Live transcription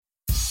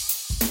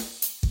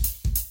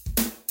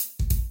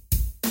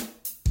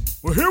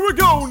Well, here we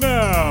go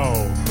now.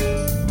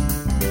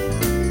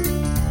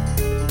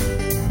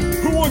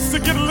 Who wants to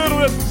get a little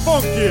bit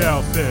funky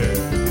out there?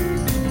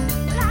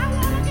 I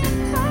wanna get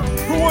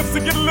funky. Who wants to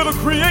get a little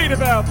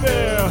creative out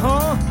there,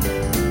 huh?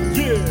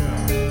 Yeah.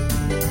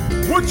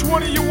 Which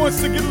one of you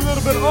wants to get a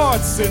little bit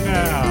artsy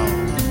now?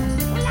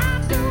 Well,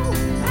 I do.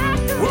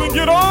 Well, then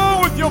get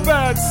on with your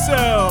bad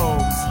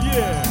selves,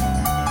 yeah.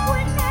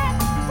 Bring that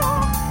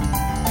funk.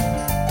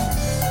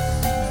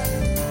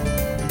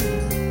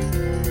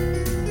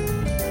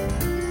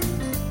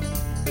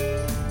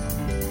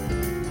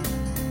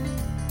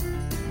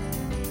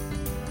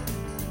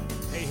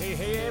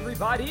 Hey,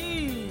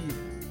 everybody!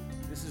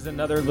 This is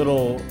another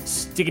little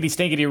stickity,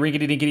 stinkity,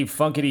 rinkety, dinkety,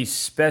 funkity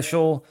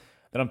special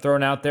that I'm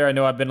throwing out there. I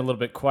know I've been a little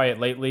bit quiet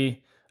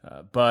lately,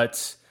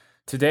 but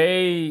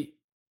today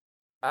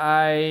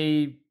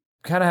I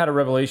kind of had a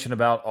revelation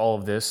about all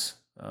of this.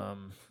 I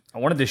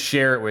wanted to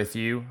share it with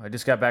you. I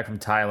just got back from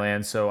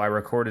Thailand, so I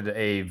recorded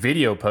a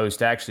video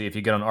post. Actually, if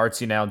you get on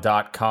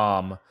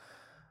artsynow.com,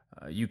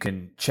 you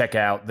can check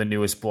out the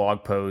newest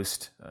blog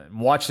post and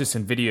watch this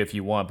in video if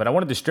you want. But I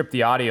wanted to strip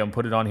the audio and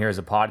put it on here as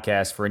a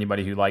podcast for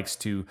anybody who likes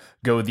to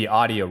go the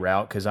audio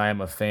route, because I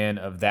am a fan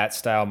of that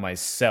style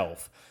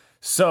myself.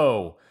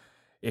 So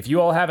if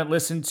you all haven't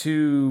listened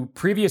to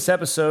previous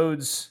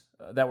episodes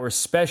that were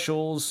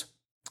specials,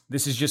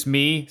 this is just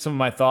me, some of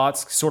my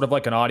thoughts, sort of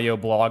like an audio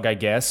blog, I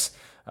guess.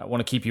 I want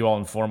to keep you all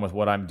informed with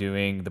what I'm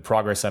doing, the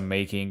progress I'm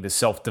making, the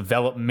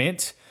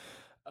self-development.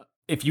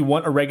 If you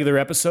want a regular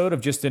episode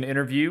of just an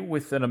interview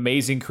with an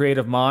amazing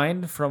creative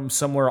mind from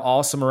somewhere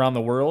awesome around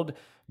the world,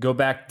 go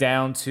back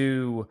down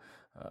to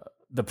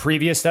the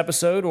previous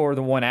episode or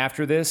the one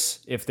after this,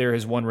 if there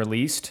is one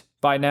released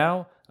by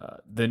now.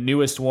 The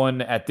newest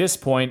one at this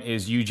point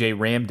is UJ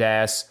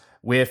Ramdas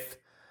with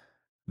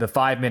the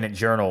 5-minute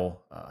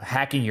journal,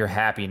 Hacking Your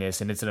Happiness,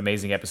 and it's an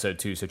amazing episode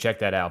too, so check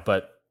that out.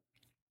 But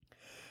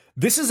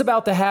this is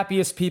about the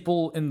happiest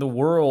people in the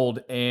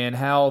world and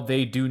how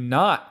they do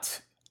not,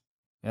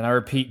 and I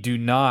repeat, do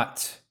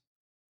not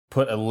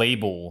put a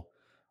label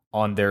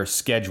on their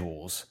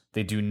schedules.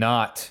 They do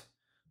not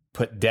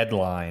put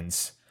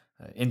deadlines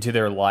into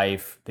their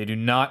life. They do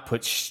not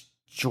put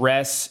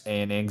stress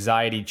and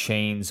anxiety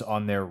chains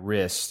on their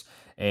wrists.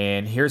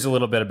 And here's a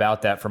little bit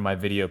about that from my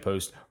video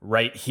post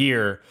right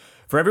here.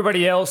 For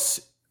everybody else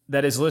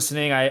that is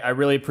listening, I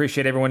really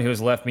appreciate everyone who has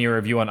left me a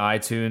review on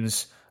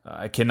iTunes.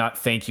 I cannot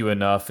thank you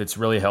enough. It's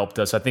really helped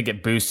us. I think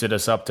it boosted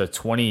us up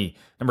to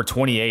number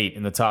 28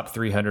 in the top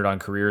 300 on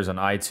careers on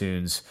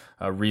iTunes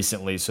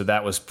recently. So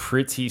that was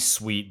pretty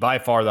sweet. By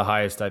far the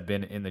highest I've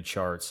been in the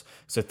charts.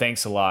 So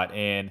thanks a lot.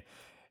 And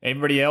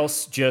everybody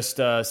else, just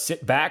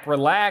sit back,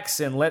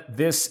 relax, and let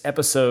this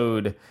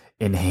episode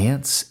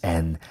enhance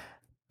and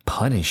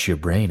punish your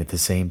brain at the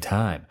same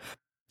time.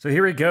 So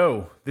here we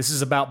go. This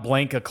is about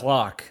blank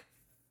o'clock.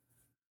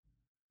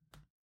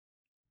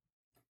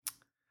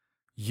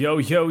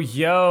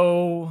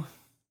 Yo.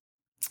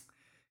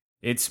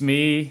 It's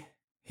me,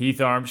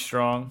 Heath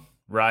Armstrong,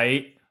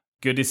 right?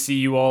 Good to see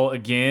you all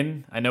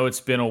again. I know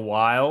it's been a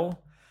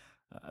while.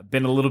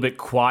 Been a little bit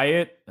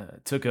quiet.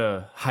 Took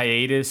a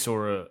hiatus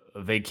or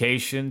a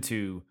vacation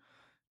to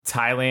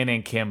Thailand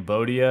and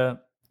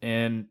Cambodia,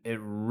 and it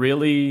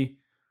really,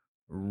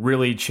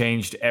 really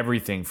changed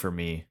everything for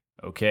me,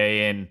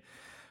 okay? And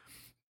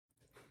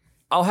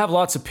I'll have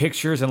lots of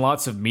pictures and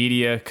lots of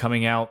media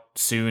coming out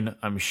soon,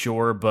 I'm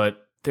sure,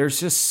 but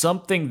there's just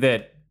something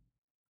that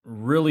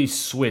really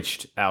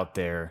switched out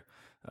there,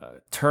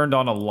 turned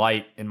on a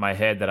light in my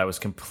head that I was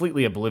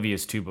completely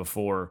oblivious to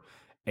before.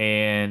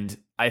 And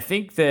I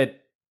think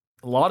that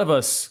a lot of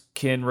us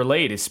can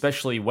relate,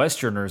 especially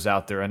Westerners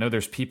out there. I know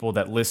there's people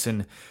that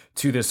listen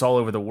to this all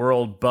over the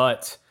world,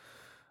 but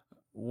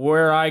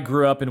where I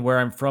grew up and where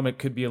I'm from, it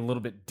could be a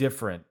little bit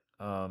different.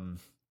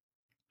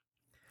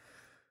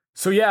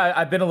 So yeah,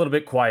 I've been a little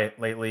bit quiet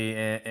lately,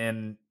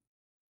 and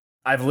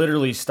I've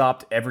literally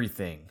stopped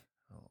everything.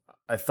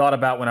 I thought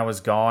about when I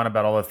was gone,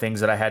 about all the things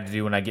that I had to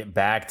do when I get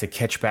back to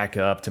catch back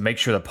up, to make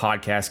sure the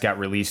podcast got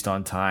released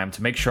on time,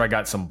 to make sure I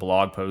got some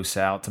blog posts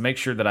out, to make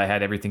sure that I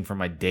had everything from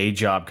my day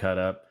job caught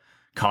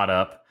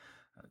up,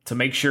 to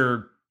make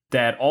sure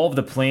that all of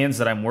the plans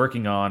that I'm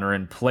working on are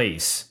in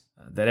place,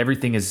 that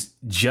everything is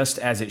just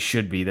as it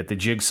should be, that the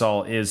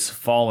jigsaw is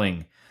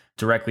falling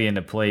directly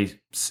into place.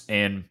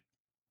 And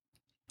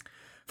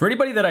for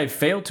anybody that I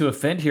failed to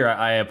offend here,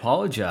 I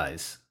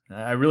apologize.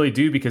 I really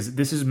do, because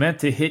this is meant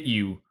to hit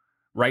you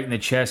right in the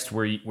chest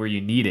where you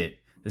need it,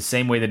 the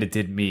same way that it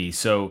did me.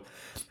 So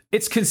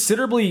it's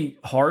considerably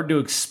hard to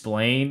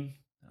explain,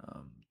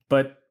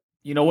 but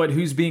you know what?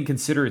 Who's being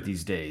considerate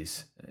these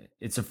days?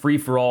 It's a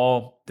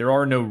free-for-all. There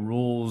are no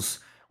rules.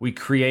 We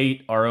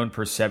create our own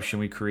perception.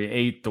 We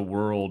create the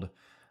world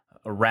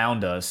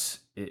around us.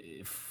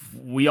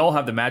 We all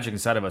have the magic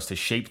inside of us to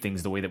shape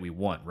things the way that we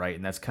want, right?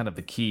 And that's kind of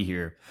the key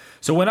here.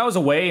 So when I was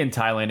away in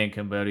Thailand and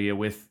Cambodia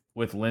with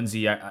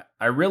Lindsay,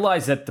 I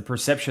realized that the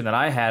perception that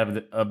I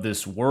had of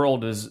this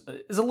world is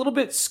a little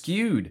bit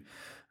skewed.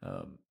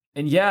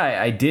 And yeah,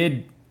 I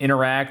did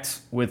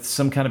interact with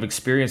some kind of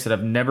experience that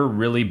I've never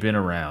really been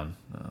around.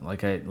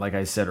 Like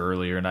I said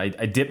earlier, and I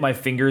dip my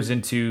fingers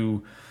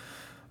into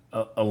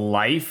a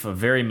life, a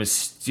very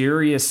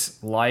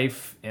mysterious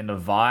life, and a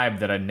vibe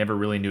that I never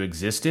really knew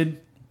existed.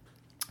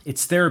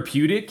 It's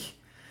therapeutic.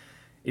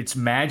 It's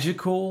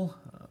magical.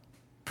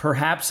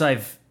 Perhaps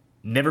I've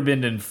never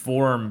been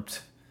informed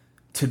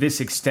to this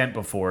extent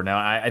before. Now,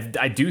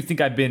 I do think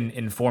I've been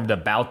informed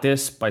about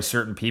this by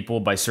certain people,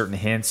 by certain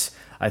hints.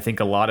 I think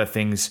a lot of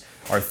things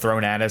are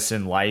thrown at us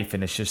in life,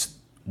 and it's just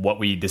what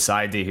we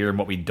decide to hear and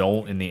what we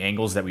don't, and the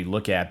angles that we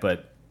look at.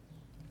 But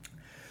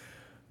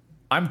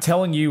I'm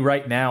telling you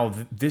right now,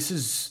 this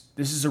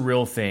is a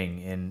real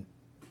thing. And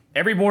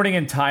every morning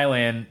in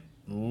Thailand,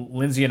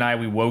 Lindsay and I,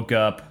 we woke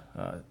up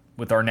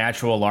with our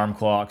natural alarm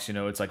clocks. You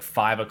know, it's like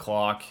 5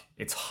 o'clock.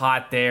 It's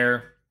hot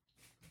there.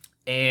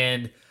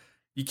 And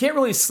you can't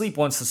really sleep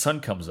once the sun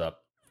comes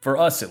up, for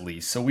us at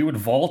least. So we would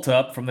vault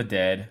up from the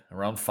dead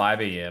around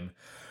 5 a.m.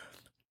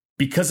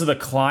 Because of the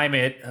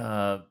climate,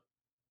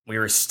 we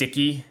were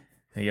sticky.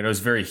 You know, it was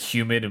very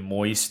humid and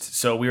moist.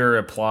 So we were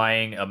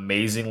applying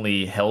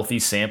amazingly healthy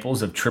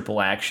samples of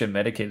triple action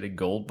medicated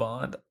gold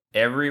bond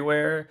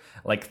everywhere,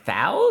 like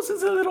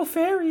thousands of little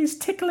fairies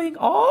tickling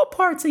all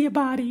parts of your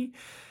body.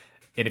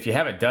 And if you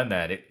haven't done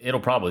that, it'll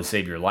probably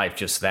save your life,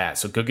 just that.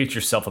 So go get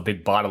yourself a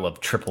big bottle of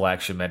triple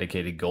action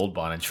medicated gold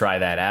bond and try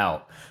that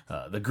out.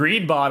 The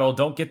green bottle,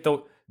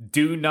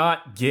 do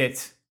not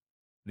get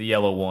the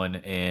yellow one.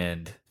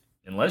 And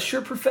unless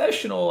you're a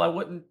professional,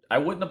 I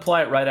wouldn't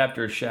apply it right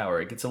after a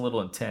shower. It gets a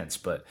little intense,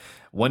 but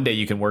one day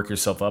you can work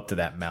yourself up to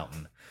that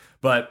mountain.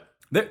 But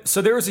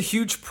so there was a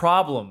huge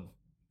problem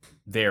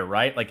there,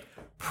 right? Like,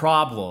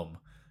 problem.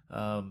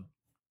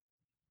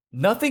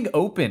 Nothing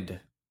opened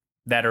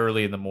that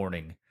early in the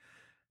morning.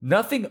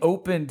 Nothing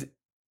opened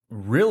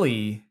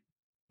really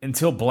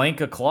until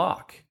blank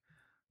o'clock.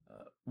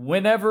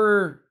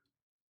 Whenever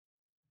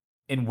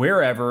and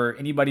wherever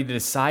anybody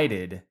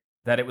decided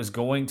that it was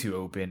going to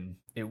open,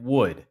 it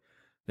would.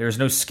 There's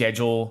no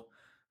schedule.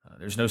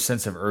 There's no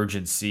sense of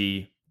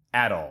urgency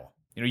at all.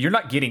 You know, you're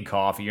not getting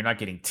coffee. You're not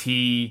getting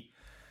tea,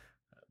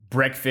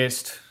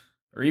 breakfast,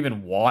 or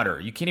even water.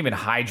 You can't even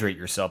hydrate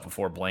yourself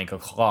before blank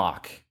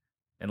o'clock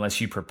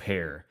unless you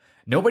prepare.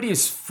 Nobody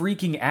is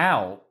freaking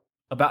out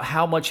about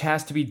how much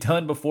has to be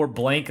done before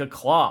blank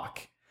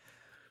o'clock.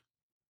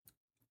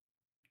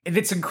 And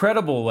it's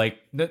incredible. Like,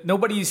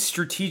 nobody's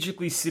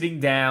strategically sitting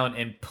down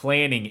and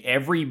planning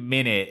every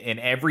minute and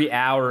every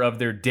hour of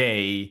their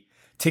day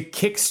to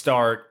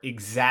kickstart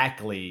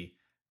exactly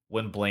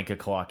when blank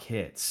o'clock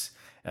hits.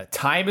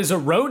 Time is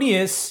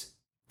erroneous.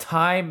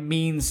 Time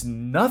means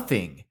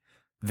nothing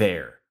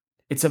there.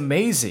 It's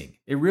amazing.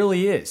 It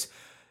really is.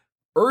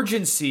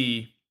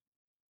 Urgency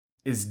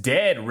is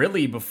dead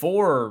really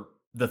before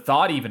the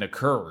thought even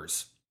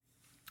occurs.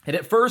 And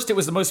at first, it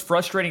was the most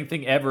frustrating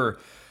thing ever.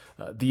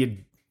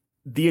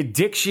 The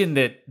addiction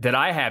that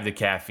I have to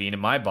caffeine in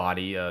my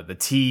body, the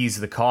teas,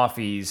 the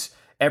coffees,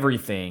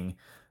 everything,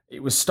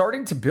 it was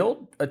starting to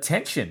build a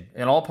tension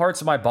in all parts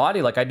of my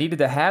body. Like, I needed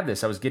to have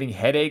this. I was getting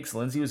headaches.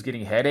 Lindsay was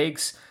getting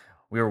headaches.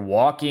 We were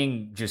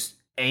walking, just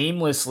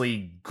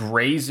aimlessly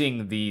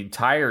grazing the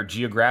entire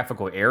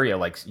geographical area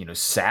like, you know,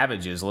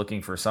 savages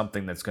looking for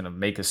something that's going to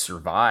make us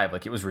survive.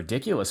 Like, it was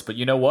ridiculous. But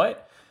you know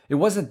what? It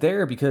wasn't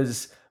there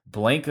because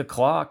blank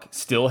o'clock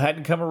still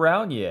hadn't come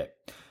around yet.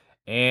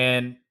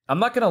 And I'm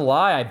not going to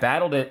lie, I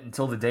battled it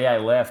until the day I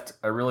left.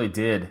 I really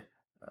did.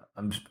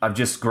 I've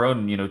just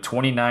grown,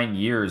 29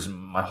 years,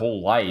 my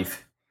whole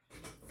life.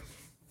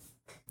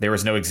 There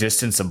was no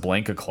existence of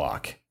blank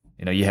o'clock.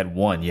 You had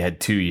 1, you had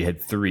 2, you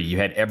had 3, you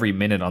had every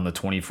minute on the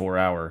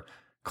 24-hour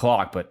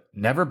clock, but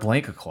never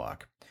blank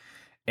o'clock.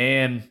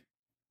 And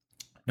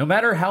no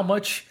matter how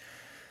much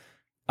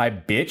I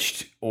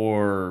bitched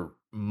or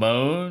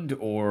moaned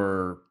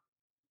or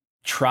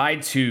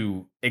tried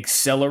to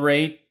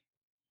accelerate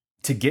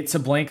to get to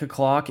blank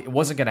o'clock, it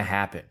wasn't going to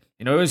happen.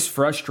 It was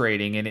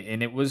frustrating,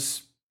 and it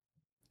was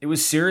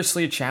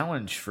seriously a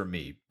challenge for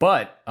me.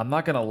 But I'm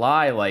not going to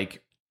lie,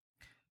 like,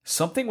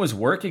 something was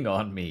working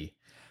on me.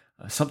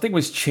 Something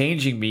was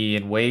changing me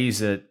in ways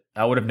that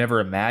I would have never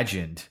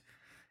imagined.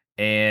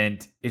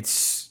 And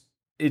it's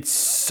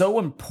so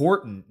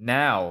important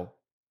now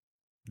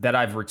that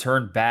I've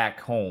returned back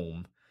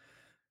home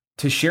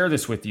to share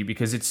this with you,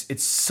 because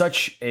it's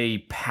such a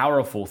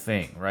powerful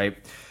thing,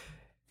 right?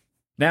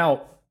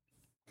 Now,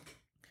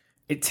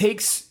 it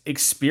takes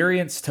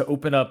experience to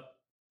open up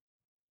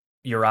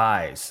your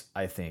eyes,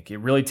 I think. It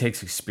really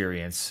takes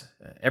experience.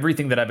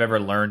 Everything that I've ever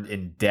learned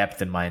in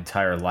depth in my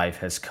entire life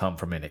has come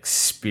from an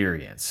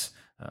experience,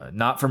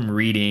 not from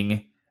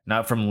reading,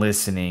 not from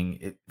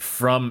listening,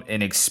 from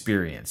an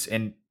experience.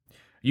 And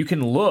you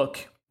can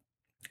look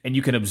and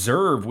you can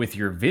observe with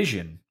your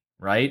vision,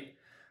 right?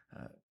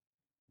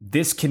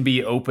 This can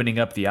be opening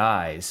up the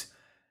eyes,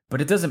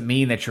 but it doesn't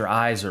mean that your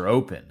eyes are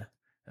open.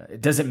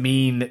 It doesn't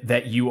mean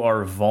that you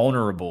are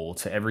vulnerable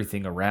to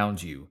everything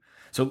around you.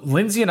 So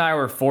Lindsay and I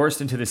were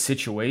forced into this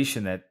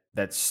situation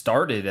that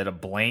started at a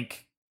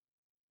blank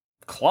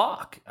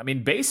clock. I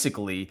mean,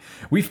 basically,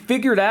 we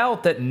figured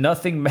out that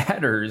nothing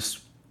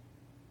matters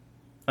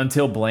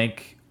until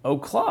blank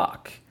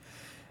o'clock.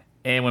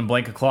 And when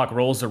blank o'clock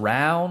rolls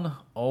around,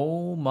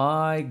 oh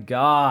my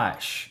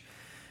gosh.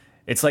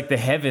 It's like the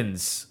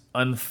heavens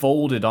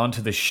unfolded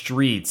onto the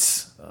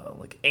streets.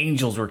 Like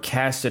angels were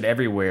casted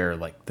everywhere.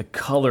 Like the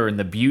color and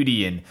the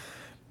beauty and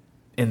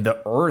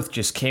the earth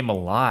just came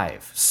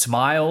alive.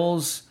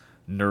 Smiles,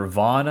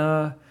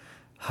 nirvana,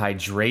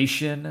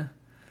 hydration,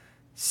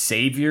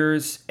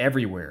 saviors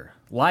everywhere.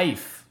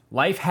 Life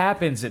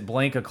happens at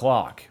blank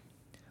o'clock.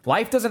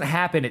 Life doesn't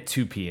happen at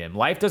 2 p.m.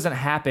 Life doesn't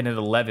happen at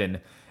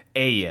 11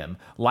 a.m.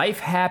 Life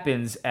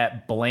happens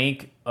at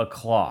blank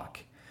o'clock.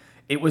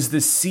 It was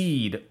the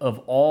seed of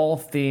all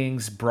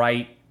things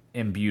bright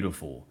and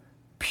beautiful.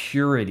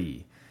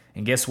 Purity.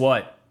 And guess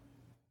what?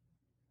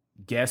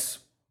 Guess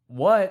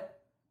what?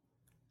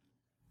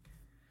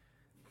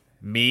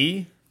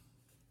 Me,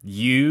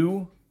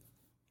 you,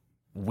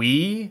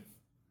 we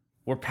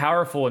were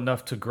powerful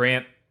enough to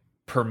grant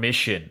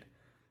permission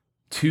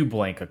to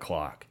blank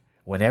o'clock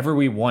whenever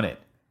we want it.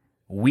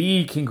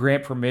 We can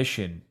grant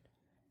permission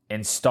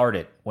and start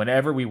it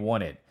whenever we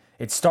want it.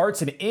 It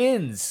starts and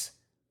ends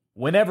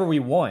whenever we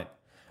want.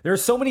 There are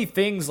so many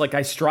things like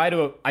I strive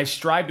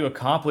to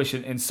accomplish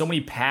and so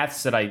many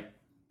paths that I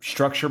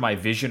structure my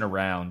vision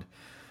around.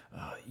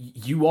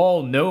 You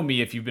all know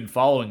me if you've been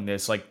following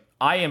this. Like,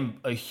 I am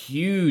a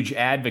huge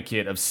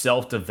advocate of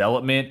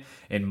self-development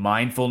and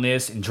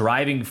mindfulness and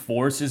driving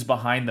forces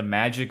behind the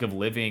magic of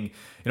living.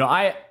 You know,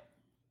 I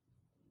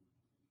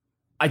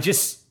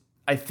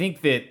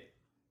think that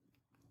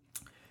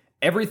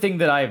everything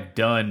that I've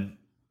done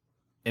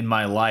in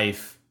my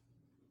life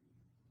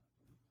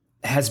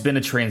has been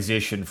a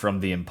transition from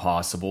the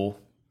impossible.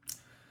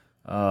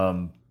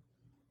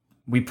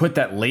 We put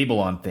that label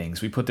on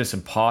things. We put this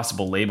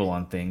impossible label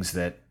on things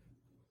that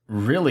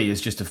really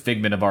is just a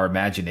figment of our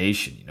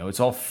imagination. You know, it's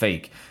all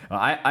fake.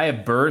 I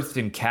have birthed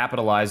and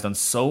capitalized on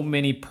so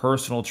many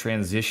personal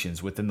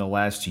transitions within the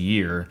last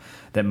year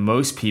that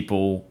most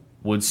people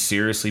would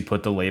seriously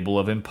put the label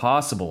of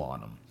impossible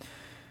on them.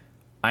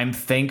 I'm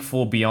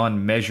thankful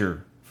beyond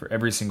measure for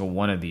every single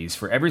one of these,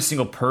 for every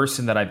single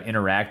person that I've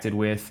interacted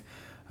with.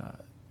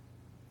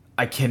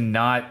 I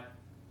cannot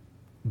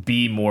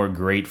be more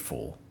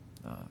grateful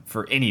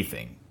for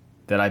anything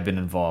that I've been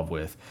involved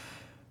with.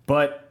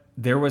 But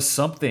there was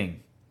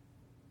something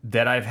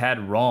that I've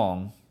had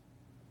wrong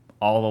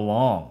all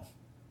along.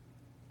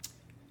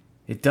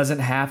 It doesn't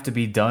have to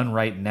be done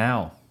right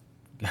now,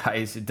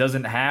 guys. It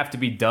doesn't have to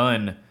be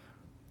done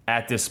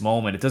at this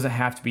moment. It doesn't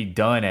have to be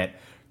done at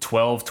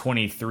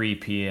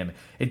 12:23 p.m.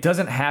 It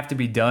doesn't have to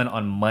be done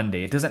on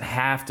Monday. It doesn't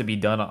have to be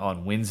done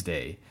on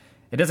Wednesday.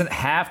 It doesn't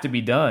have to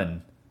be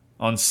done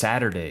on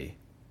Saturday.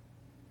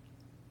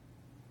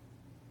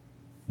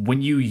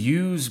 When you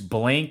use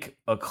blank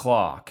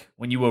o'clock,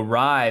 when you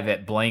arrive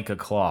at blank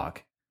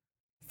o'clock,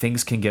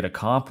 things can get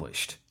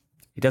accomplished.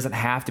 It doesn't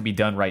have to be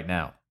done right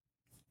now.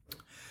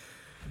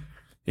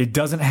 It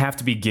doesn't have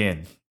to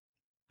begin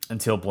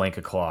until blank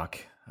o'clock.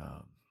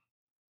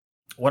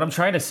 What I'm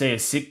trying to say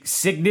is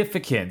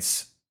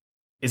significance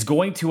is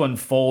going to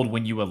unfold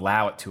when you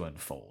allow it to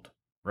unfold,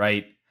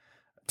 right?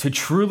 To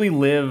truly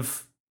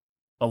live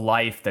a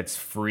life that's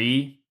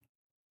free,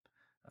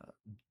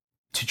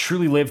 to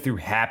truly live through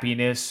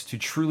happiness, to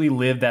truly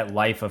live that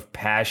life of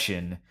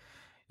passion,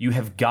 you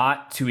have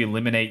got to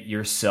eliminate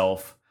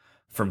yourself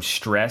from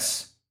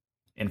stress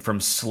and from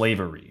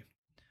slavery.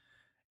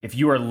 If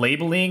you are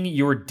labeling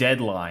your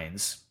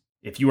deadlines,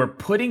 if you are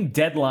putting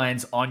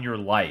deadlines on your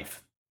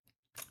life,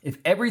 if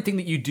everything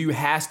that you do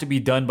has to be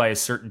done by a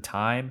certain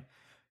time,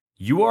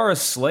 you are a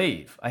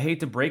slave. I hate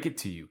to break it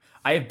to you.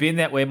 I have been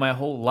that way my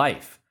whole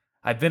life.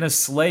 I've been a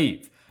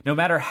slave. No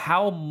matter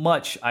how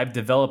much I've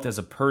developed as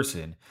a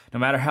person, no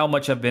matter how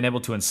much I've been able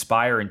to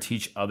inspire and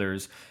teach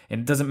others,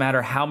 and it doesn't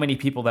matter how many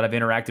people that I've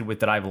interacted with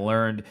that I've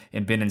learned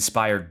and been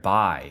inspired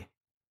by,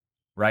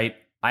 right?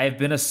 I have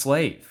been a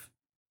slave.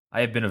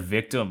 I have been a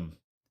victim,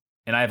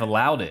 and I have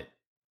allowed it.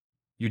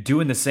 You're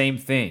doing the same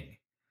thing.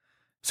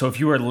 So if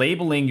you are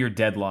labeling your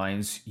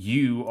deadlines,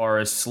 you are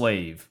a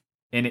slave.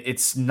 And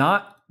it's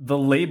not the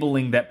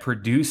labeling that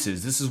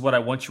produces. This is what I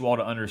want you all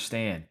to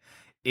understand.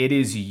 It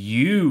is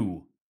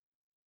you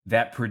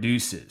that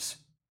produces,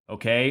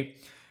 okay?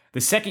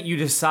 The second you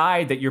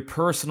decide that your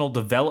personal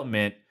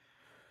development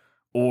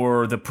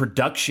or the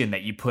production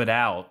that you put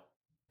out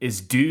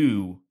is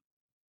due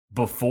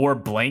before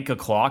blank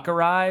o'clock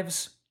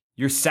arrives,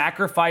 you're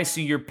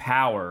sacrificing your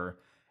power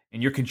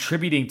and you're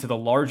contributing to the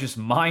largest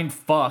mind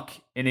fuck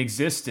in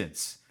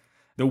existence.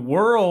 The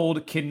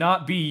world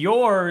cannot be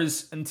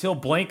yours until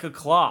blank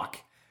o'clock.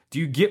 Do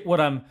you get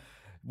what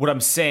I'm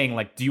saying?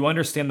 Like, do you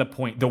understand the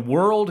point? The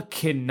world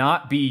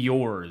cannot be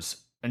yours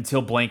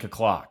until blank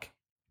o'clock.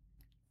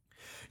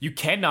 You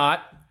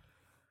cannot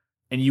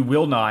and you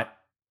will not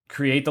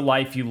create the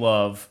life you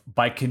love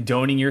by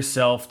condoning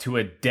yourself to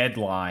a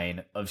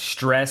deadline of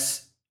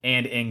stress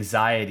and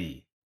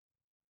anxiety.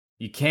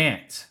 You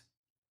can't.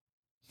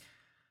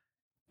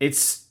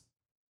 It's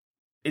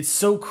It's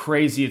so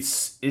crazy.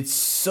 It's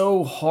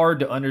so hard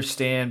to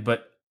understand,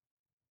 but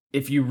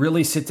if you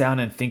really sit down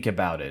and think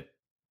about it,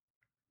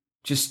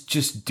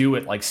 just do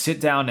it. Like sit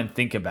down and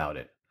think about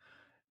it.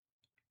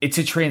 It's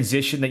a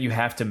transition that you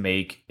have to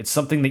make. It's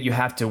something that you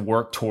have to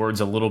work towards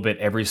a little bit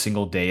every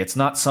single day. It's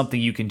not something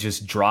you can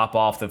just drop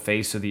off the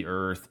face of the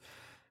earth,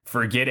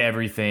 forget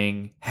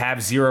everything,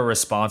 have zero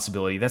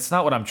responsibility. That's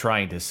not what I'm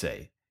trying to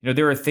say.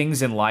 There are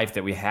things in life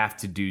that we have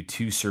to do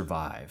to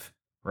survive,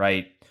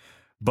 right?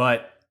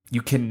 But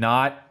you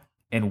cannot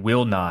and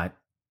will not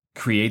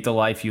create the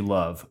life you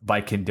love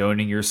by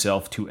condoning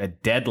yourself to a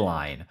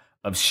deadline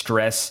of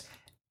stress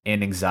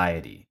and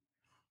anxiety,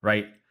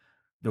 right?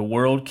 The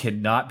world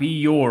cannot be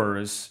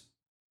yours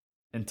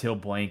until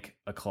blank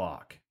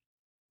o'clock.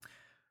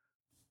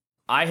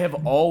 I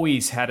have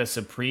always had a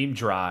supreme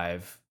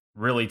drive,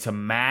 really, to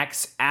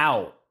max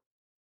out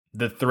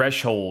the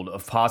threshold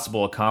of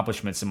possible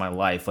accomplishments in my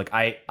life. Like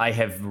I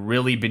have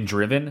really been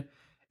driven,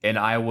 and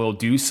I will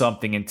do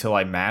something until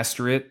I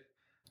master it.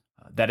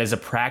 That is a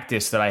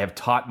practice that I have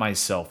taught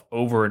myself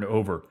over and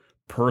over.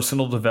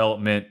 Personal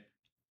development,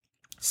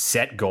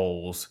 set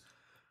goals,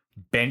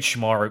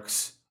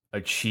 benchmarks,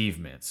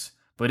 achievements.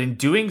 But in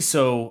doing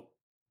so,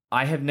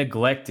 I have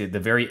neglected the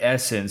very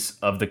essence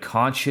of the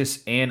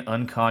conscious and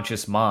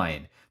unconscious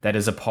mind that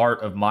is a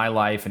part of my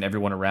life and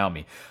everyone around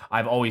me.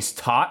 I've always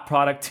taught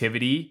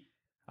productivity.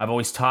 I've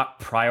always taught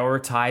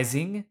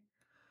prioritizing,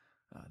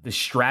 the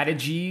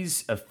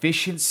strategies,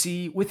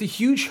 efficiency, with a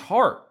huge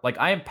heart. Like,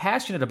 I am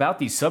passionate about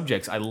these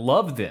subjects. I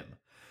love them.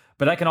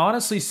 But I can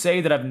honestly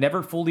say that I've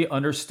never fully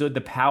understood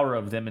the power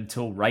of them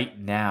until right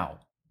now.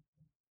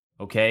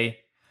 Okay?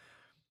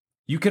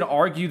 You can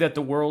argue that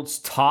the world's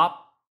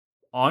top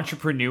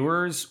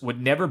entrepreneurs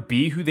would never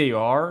be who they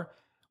are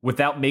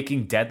without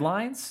making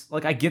deadlines.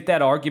 Like, I get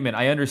that argument.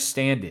 I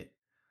understand it.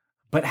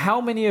 But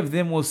how many of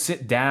them will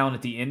sit down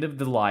at the end of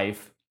the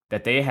life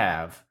that they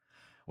have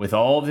with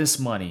all this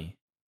money,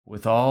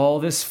 with all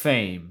this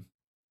fame,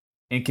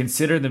 and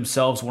consider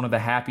themselves one of the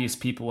happiest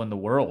people in the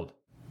world?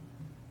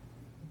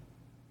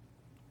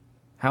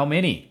 How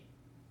many?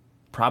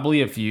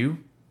 Probably a few.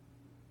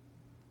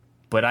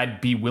 But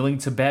I'd be willing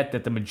to bet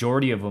that the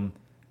majority of them,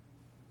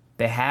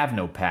 they have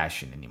no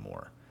passion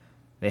anymore.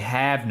 They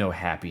have no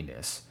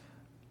happiness.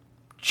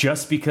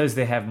 Just because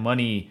they have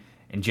money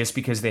and just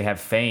because they have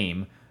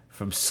fame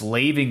from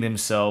slaving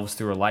themselves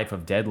through a life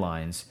of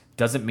deadlines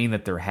doesn't mean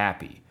that they're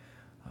happy.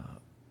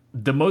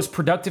 The most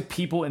productive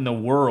people in the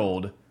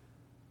world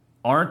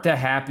aren't the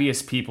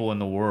happiest people in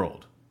the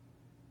world.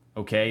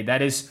 Okay?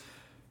 That is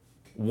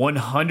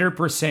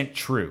 100%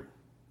 true.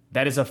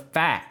 That is a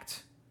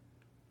fact.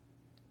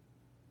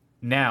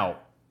 Now,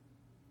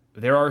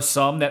 there are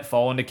some that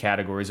fall into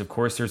categories. Of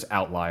course, there's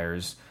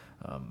outliers.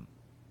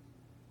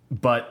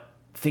 But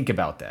think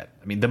about that.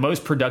 I mean, the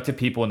most productive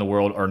people in the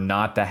world are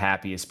not the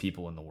happiest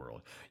people in the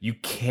world. You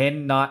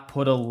cannot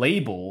put a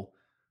label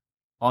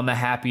on the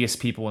happiest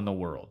people in the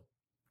world.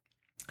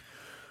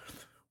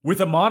 With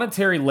a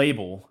monetary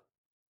label,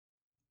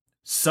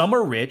 some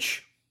are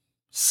rich,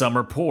 some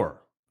are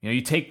poor. You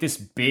take this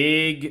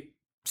big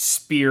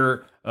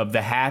spear of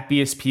the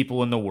happiest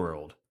people in the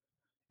world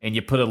and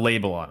you put a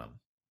label on them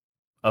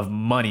of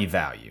money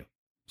value.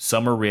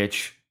 Some are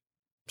rich,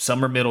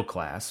 some are middle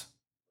class,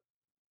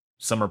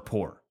 some are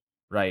poor,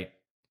 right?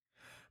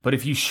 But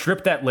if you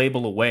strip that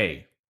label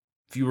away,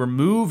 if you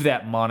remove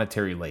that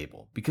monetary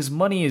label, because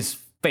money is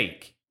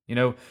fake,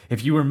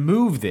 if you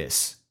remove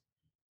this,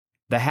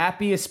 the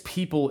happiest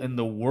people in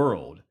the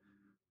world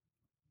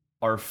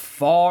are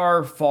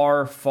far,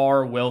 far,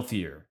 far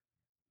wealthier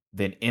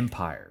than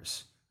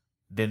empires,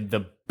 than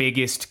the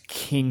biggest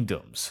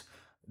kingdoms,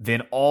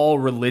 than all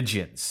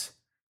religions.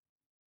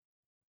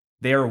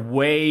 They are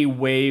way,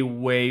 way,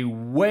 way,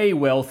 way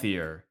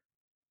wealthier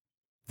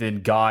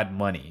than God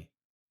money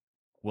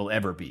will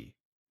ever be,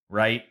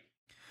 right?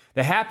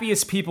 The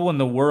happiest people in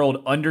the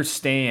world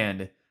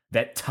understand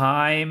that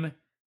time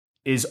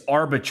is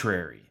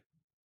arbitrary.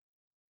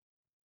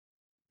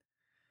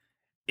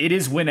 It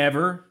is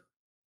whenever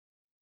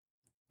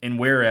and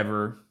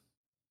wherever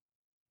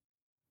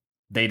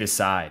they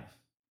decide.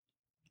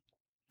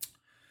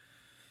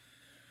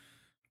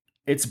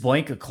 It's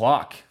blank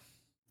o'clock.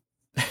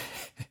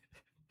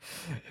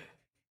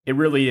 It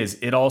really is.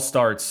 It all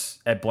starts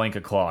at blank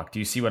o'clock. Do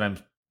you see what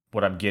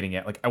I'm getting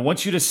at? Like, I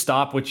want you to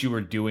stop what you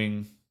are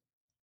doing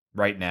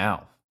right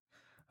now.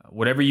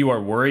 Whatever you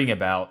are worrying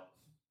about,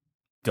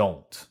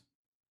 don't.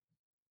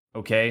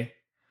 Okay?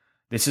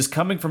 This is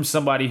coming from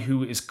somebody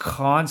who is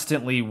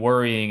constantly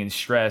worrying and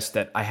stressed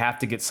that I have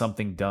to get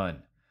something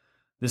done.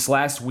 This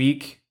last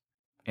week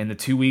and the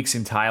 2 weeks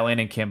in Thailand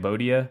and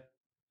Cambodia,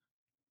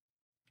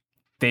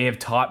 they have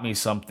taught me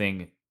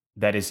something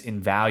that is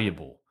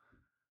invaluable.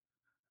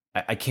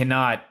 I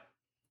cannot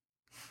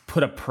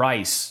put a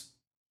price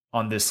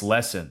on this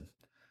lesson.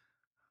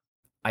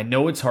 I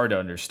know it's hard to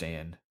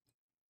understand,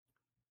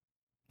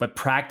 but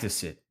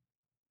practice it.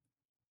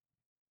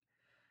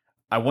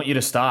 I want you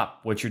to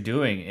stop what you're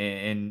doing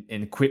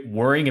and quit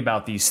worrying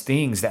about these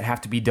things that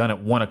have to be done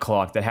at 1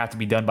 o'clock, that have to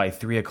be done by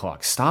 3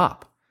 o'clock.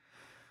 Stop.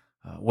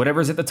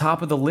 Whatever's at the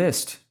top of the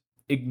list,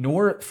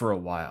 ignore it for a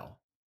while.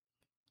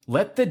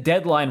 Let the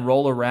deadline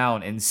roll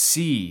around and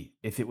see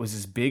if it was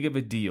as big of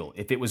a deal,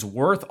 if it was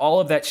worth all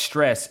of that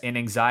stress and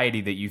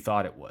anxiety that you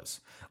thought it was.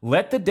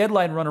 Let the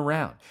deadline run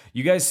around.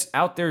 You guys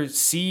out there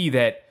see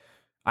that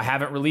I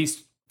haven't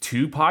released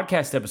 2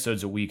 podcast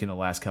episodes a week in the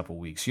last couple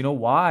weeks. You know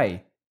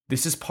why?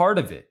 This is part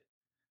of it,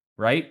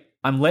 right?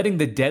 I'm letting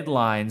the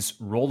deadlines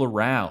roll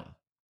around,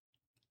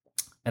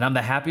 and I'm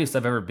the happiest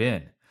I've ever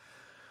been.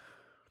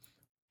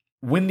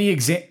 When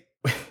the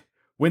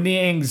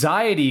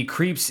anxiety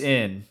creeps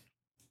in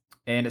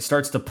and it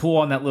starts to pull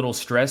on that little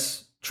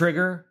stress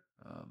trigger,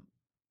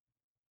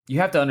 you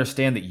have to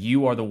understand that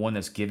you are the one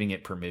that's giving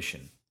it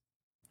permission.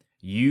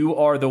 You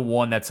are the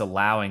one that's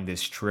allowing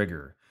this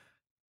trigger.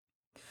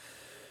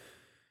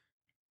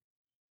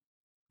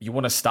 You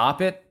want to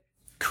stop it?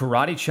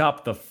 Karate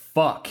chop the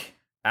fuck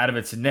out of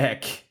its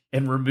neck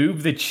and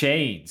remove the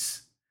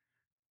chains.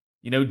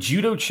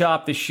 Judo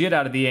chop the shit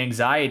out of the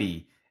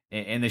anxiety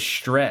and the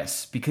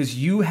stress, because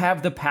you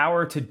have the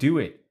power to do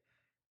it.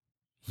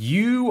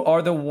 You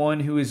are the one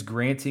who is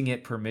granting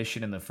it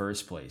permission in the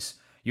first place.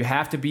 You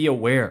have to be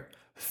aware.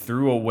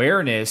 Through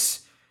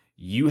awareness,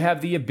 you have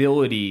the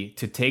ability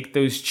to take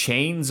those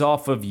chains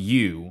off of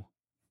you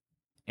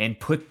and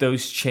put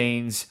those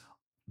chains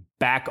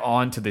back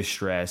onto the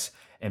stress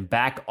and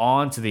back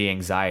onto the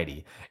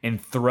anxiety and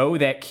throw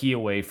that key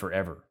away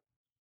forever.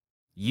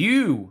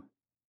 You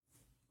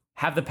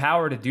have the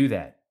power to do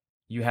that.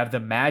 You have the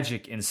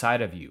magic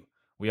inside of you.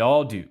 We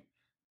all do.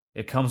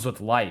 It comes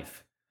with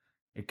life.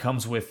 It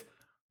comes with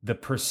the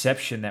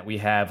perception that we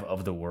have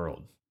of the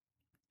world.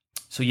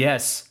 So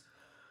yes,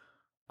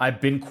 I've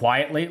been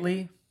quiet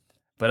lately,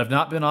 but I've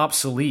not been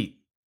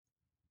obsolete.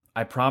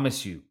 I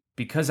promise you,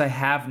 because I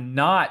have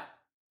not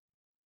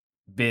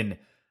been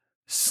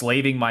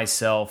slaving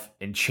myself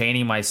and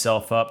chaining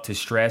myself up to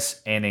stress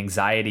and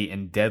anxiety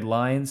and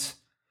deadlines.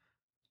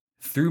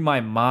 Through my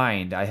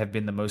mind, I have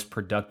been the most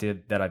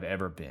productive that I've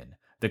ever been.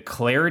 The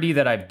clarity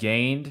that I've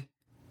gained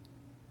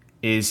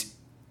is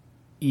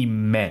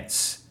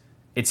immense.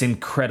 It's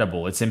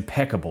incredible. It's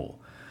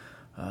impeccable.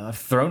 I've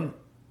thrown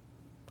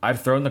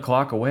the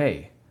clock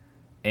away.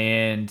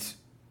 And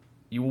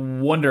you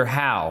wonder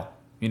how,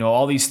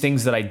 all these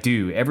things that I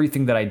do,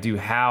 everything that I do,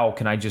 how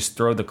can I just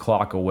throw the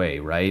clock away,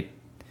 right?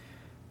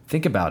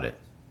 Think about it.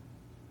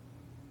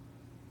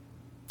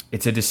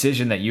 It's a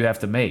decision that you have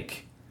to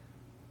make.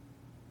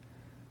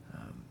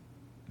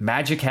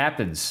 Magic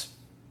happens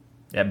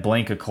at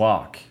blank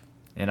o'clock,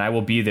 and I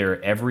will be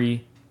there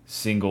every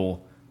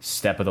single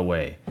step of the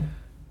way.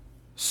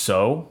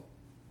 So,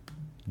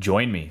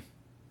 join me,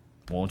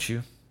 won't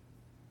you?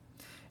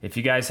 If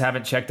you guys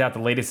haven't checked out the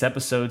latest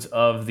episodes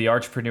of The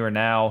Archpreneur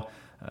Now,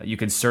 you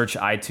can search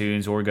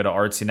iTunes or go to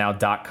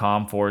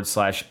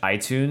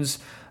artsynow.com/iTunes.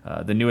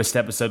 The newest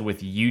episode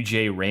with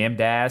UJ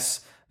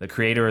Ramdas, the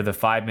creator of the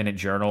 5-Minute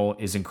Journal,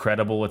 is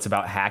incredible. It's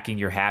about hacking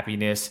your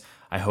happiness.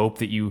 I hope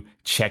that you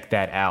check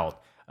that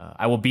out.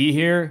 I will be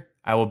here.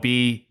 I will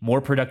be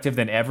more productive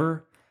than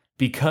ever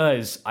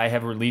because I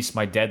have released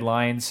my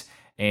deadlines,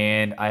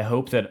 and I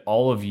hope that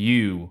all of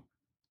you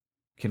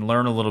can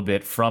learn a little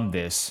bit from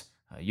this.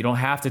 You don't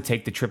have to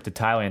take the trip to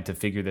Thailand to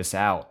figure this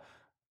out.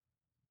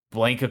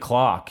 Blank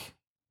o'clock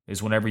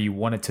is whenever you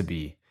want it to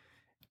be.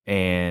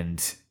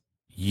 And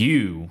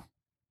you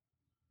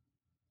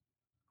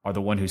are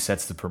the one who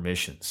sets the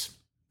permissions.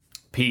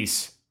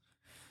 Peace.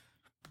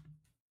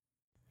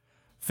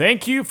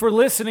 Thank you for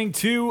listening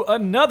to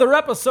another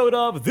episode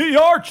of The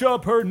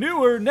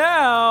Archpreneur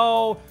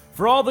Now.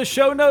 For all the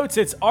show notes,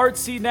 it's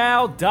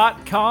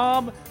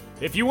artsynow.com.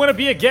 If you want to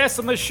be a guest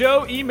on the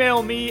show,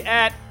 email me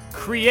at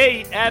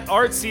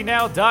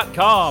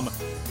create@artsynow.com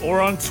or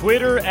on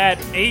Twitter at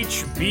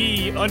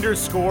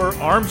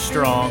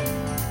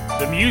HB_Armstrong.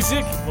 The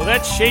music? Well,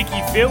 that's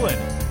Shaky Feelin'.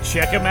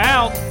 Check him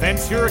out.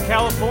 Ventura,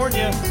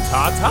 California.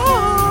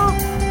 Ta-ta!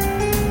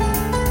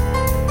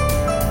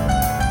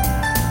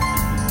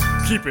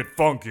 Keep it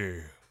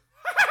funky.